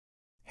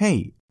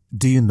Hey,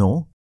 do you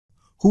know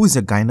who is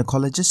a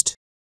gynecologist?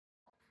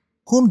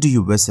 Whom do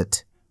you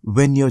visit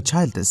when your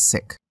child is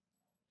sick?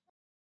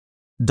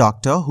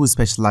 Doctor who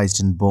specialized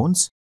in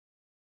bones?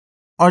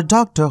 Or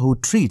doctor who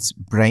treats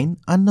brain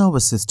and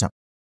nervous system?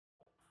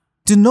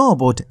 To know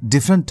about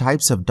different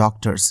types of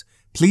doctors,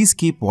 please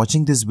keep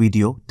watching this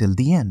video till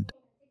the end.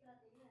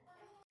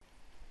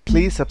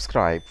 Please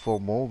subscribe for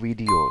more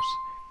videos.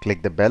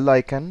 Click the bell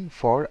icon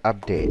for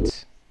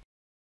updates.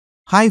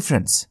 Hi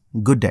friends,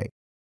 good day.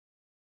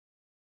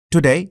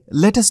 Today,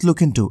 let us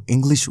look into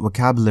English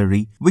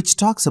vocabulary which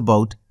talks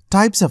about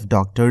types of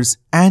doctors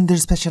and their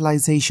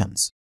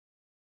specializations.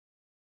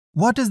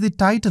 What is the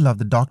title of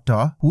the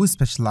doctor who is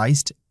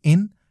specialized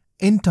in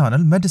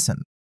internal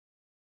medicine?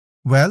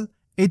 Well,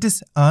 it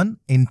is an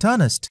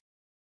internist.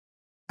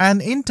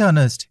 An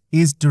internist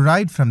is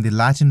derived from the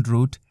Latin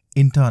root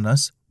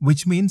internus,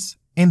 which means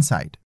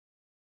inside.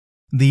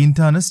 The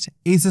internist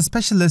is a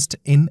specialist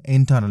in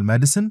internal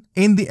medicine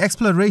in the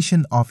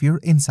exploration of your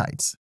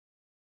insides.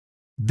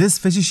 This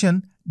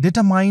physician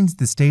determines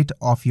the state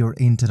of your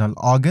internal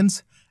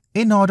organs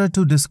in order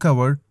to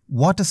discover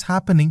what is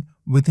happening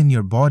within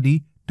your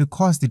body to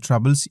cause the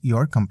troubles you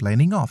are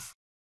complaining of.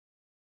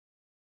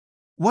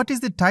 What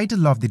is the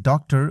title of the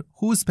doctor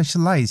who is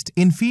specialized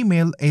in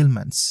female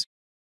ailments?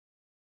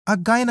 A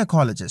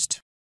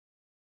gynecologist.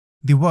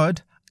 The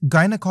word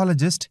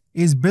gynecologist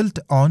is built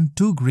on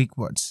two Greek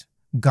words,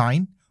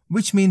 gyn,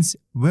 which means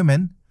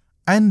women,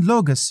 and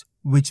logos,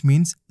 which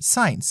means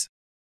science.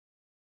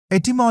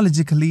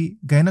 Etymologically,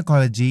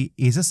 gynecology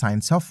is a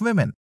science of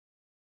women.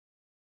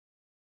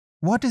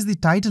 What is the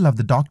title of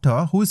the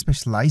doctor who is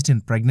specialized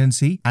in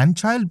pregnancy and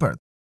childbirth?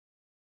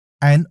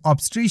 An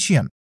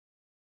obstetrician.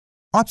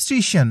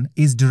 Obstetrician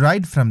is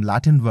derived from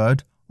Latin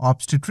word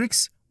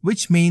obstetrix,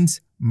 which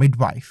means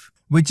midwife,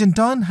 which in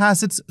turn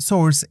has its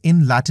source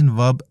in Latin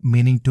verb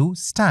meaning to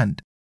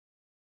stand.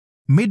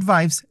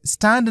 Midwives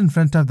stand in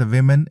front of the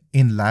women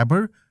in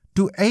labor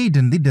to aid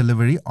in the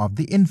delivery of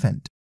the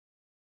infant.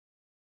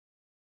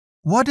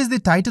 What is the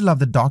title of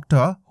the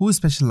doctor who is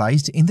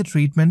specialized in the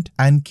treatment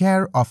and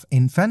care of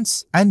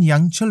infants and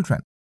young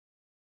children?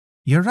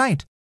 You're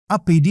right, a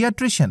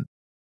pediatrician.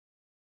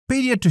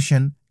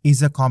 Pediatrician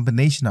is a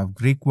combination of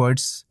Greek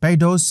words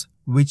paidos,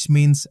 which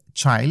means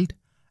child,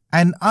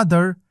 and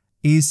other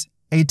is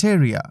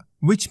ateria,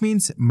 which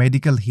means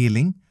medical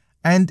healing,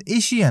 and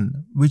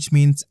Asian, which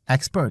means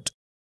expert.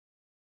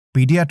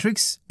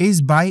 Pediatrics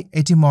is by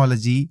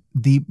etymology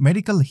the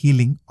medical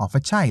healing of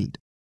a child.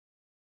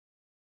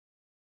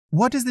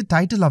 What is the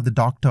title of the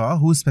doctor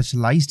who is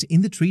specialized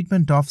in the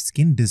treatment of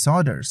skin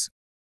disorders?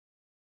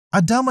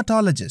 A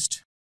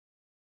dermatologist.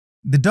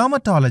 The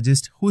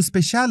dermatologist whose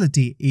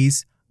specialty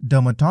is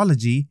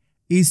dermatology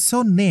is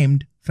so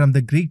named from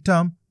the Greek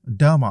term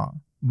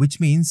derma,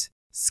 which means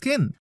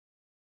skin.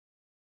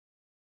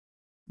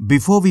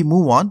 Before we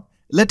move on,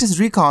 let us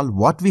recall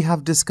what we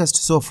have discussed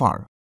so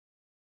far.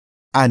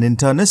 An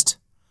internist,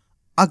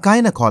 a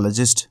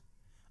gynecologist,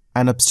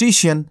 an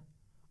obstetrician,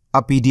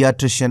 a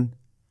pediatrician,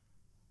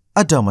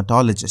 a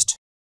dermatologist.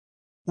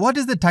 What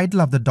is the title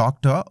of the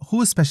doctor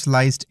who is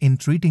specialized in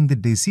treating the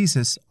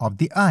diseases of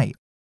the eye?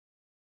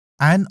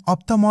 An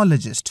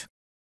ophthalmologist.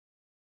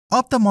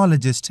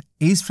 Ophthalmologist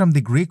is from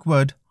the Greek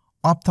word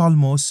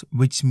ophthalmos,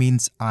 which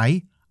means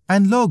eye,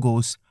 and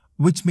logos,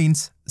 which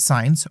means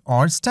science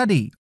or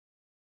study.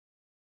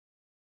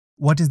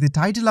 What is the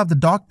title of the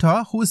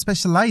doctor who is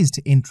specialized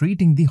in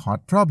treating the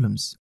heart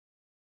problems?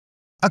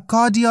 A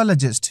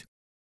cardiologist.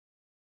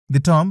 The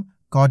term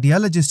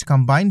cardiologist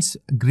combines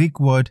Greek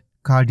word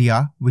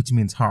cardia, which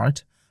means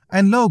heart,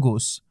 and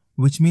logos,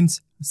 which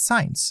means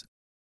science.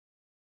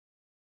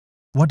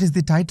 What is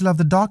the title of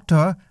the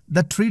doctor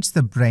that treats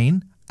the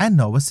brain and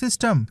nervous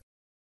system?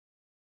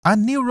 A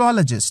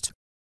neurologist.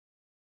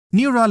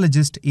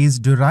 Neurologist is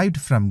derived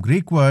from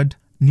Greek word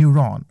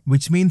neuron,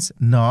 which means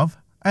nerve,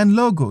 and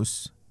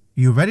logos,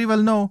 you very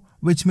well know,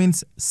 which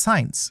means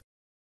science.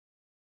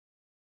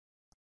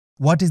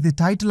 What is the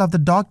title of the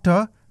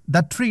doctor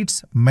that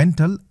treats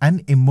mental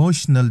and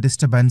emotional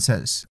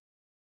disturbances?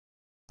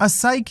 A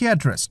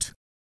psychiatrist.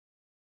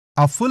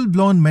 A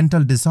full-blown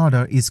mental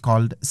disorder is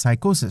called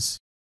psychosis,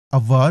 a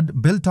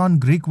word built on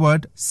Greek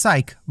word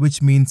psyche,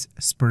 which means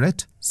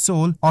spirit,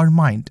 soul or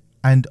mind,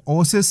 and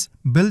osis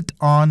built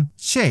on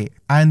she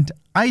and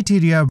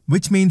iteria,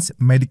 which means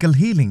medical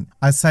healing.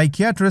 A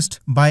psychiatrist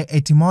by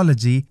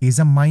etymology is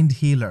a mind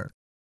healer.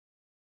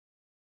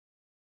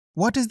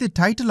 What is the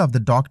title of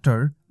the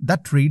doctor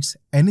that treats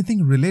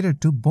anything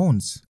related to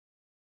bones?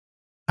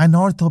 An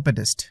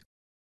orthopedist.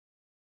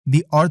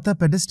 The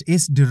orthopedist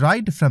is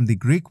derived from the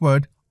Greek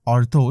word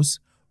orthos,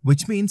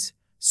 which means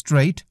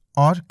straight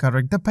or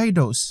correct the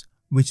paidos,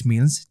 which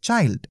means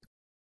child.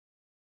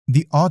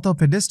 The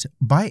orthopedist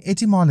by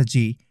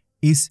etymology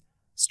is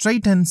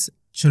straightens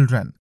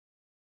children.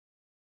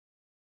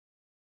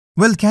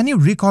 Well, can you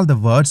recall the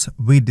words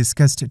we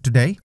discussed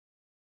today?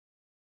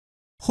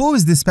 Who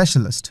is the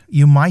specialist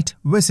you might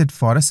visit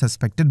for a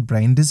suspected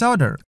brain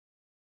disorder?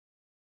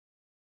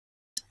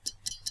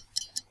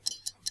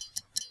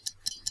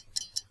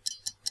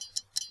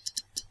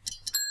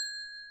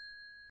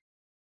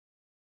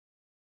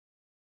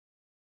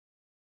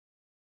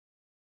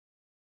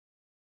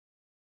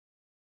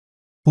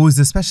 Who is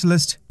the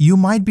specialist you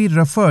might be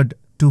referred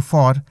to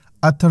for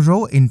a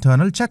thorough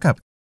internal checkup?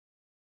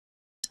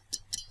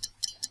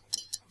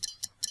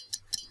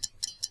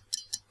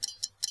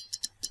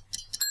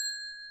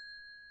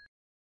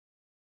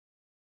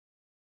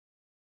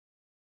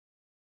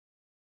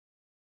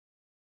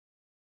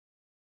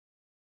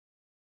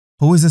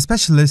 Who is the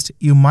specialist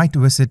you might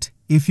visit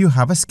if you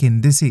have a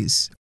skin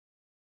disease?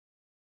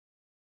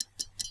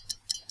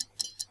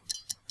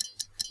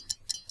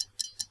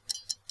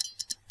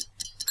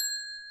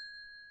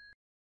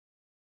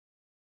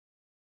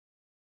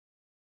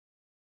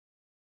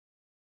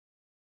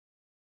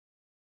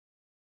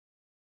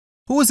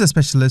 Who is the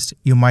specialist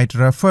you might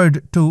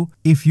referred to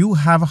if you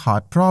have a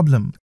heart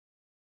problem?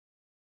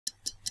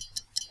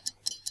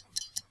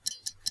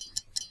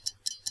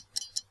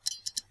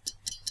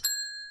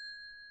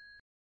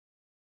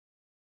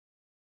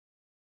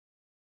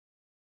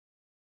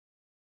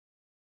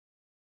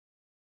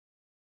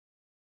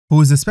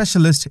 Who is the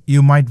specialist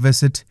you might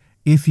visit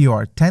if you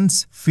are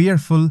tense,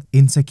 fearful,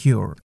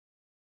 insecure?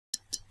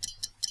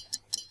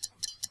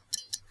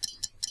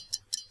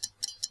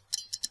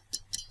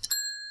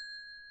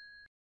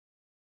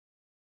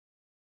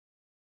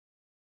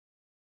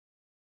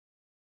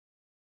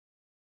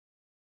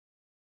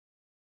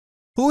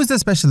 Who is the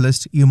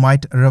specialist you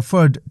might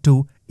referred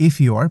to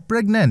if you are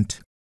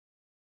pregnant?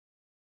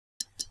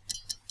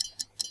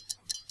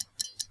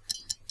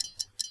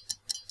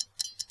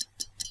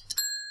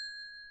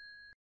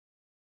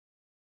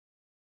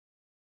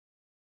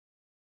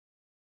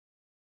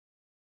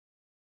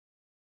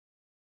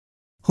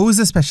 Who is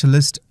the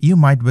specialist you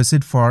might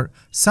visit for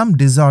some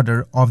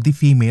disorder of the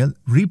female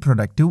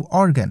reproductive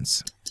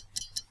organs?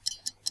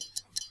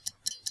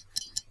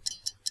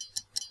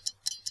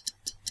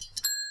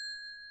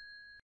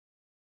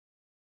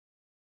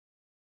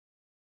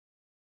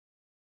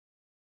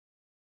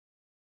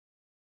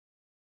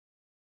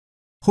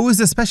 Who is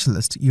the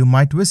specialist you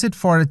might visit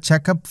for a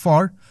checkup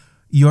for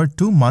your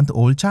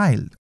 2-month-old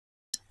child?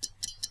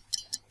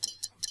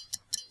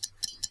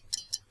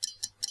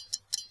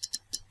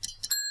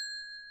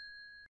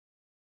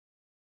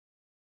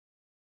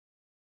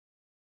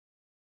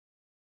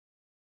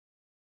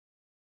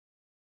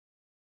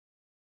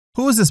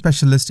 Who is the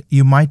specialist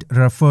you might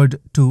referred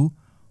to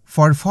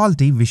for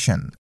faulty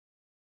vision?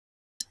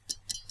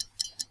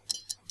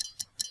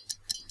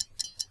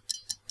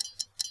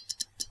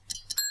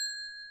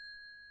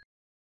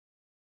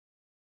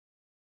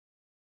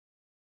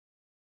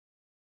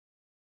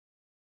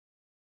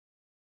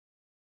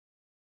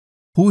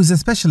 Who is the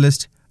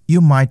specialist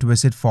you might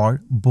visit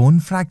for bone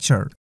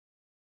fracture?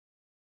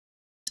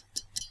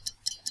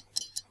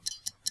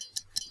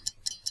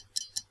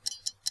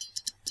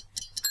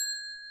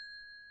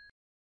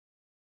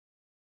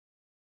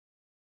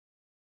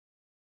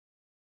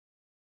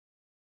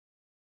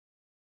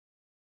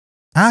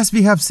 As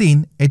we have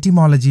seen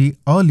etymology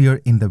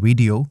earlier in the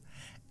video,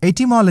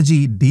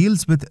 etymology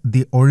deals with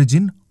the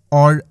origin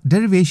or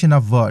derivation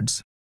of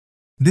words.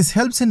 This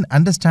helps in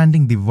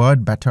understanding the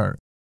word better.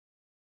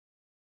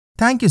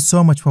 Thank you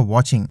so much for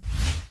watching.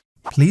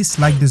 Please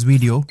like this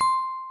video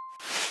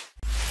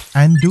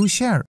and do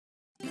share.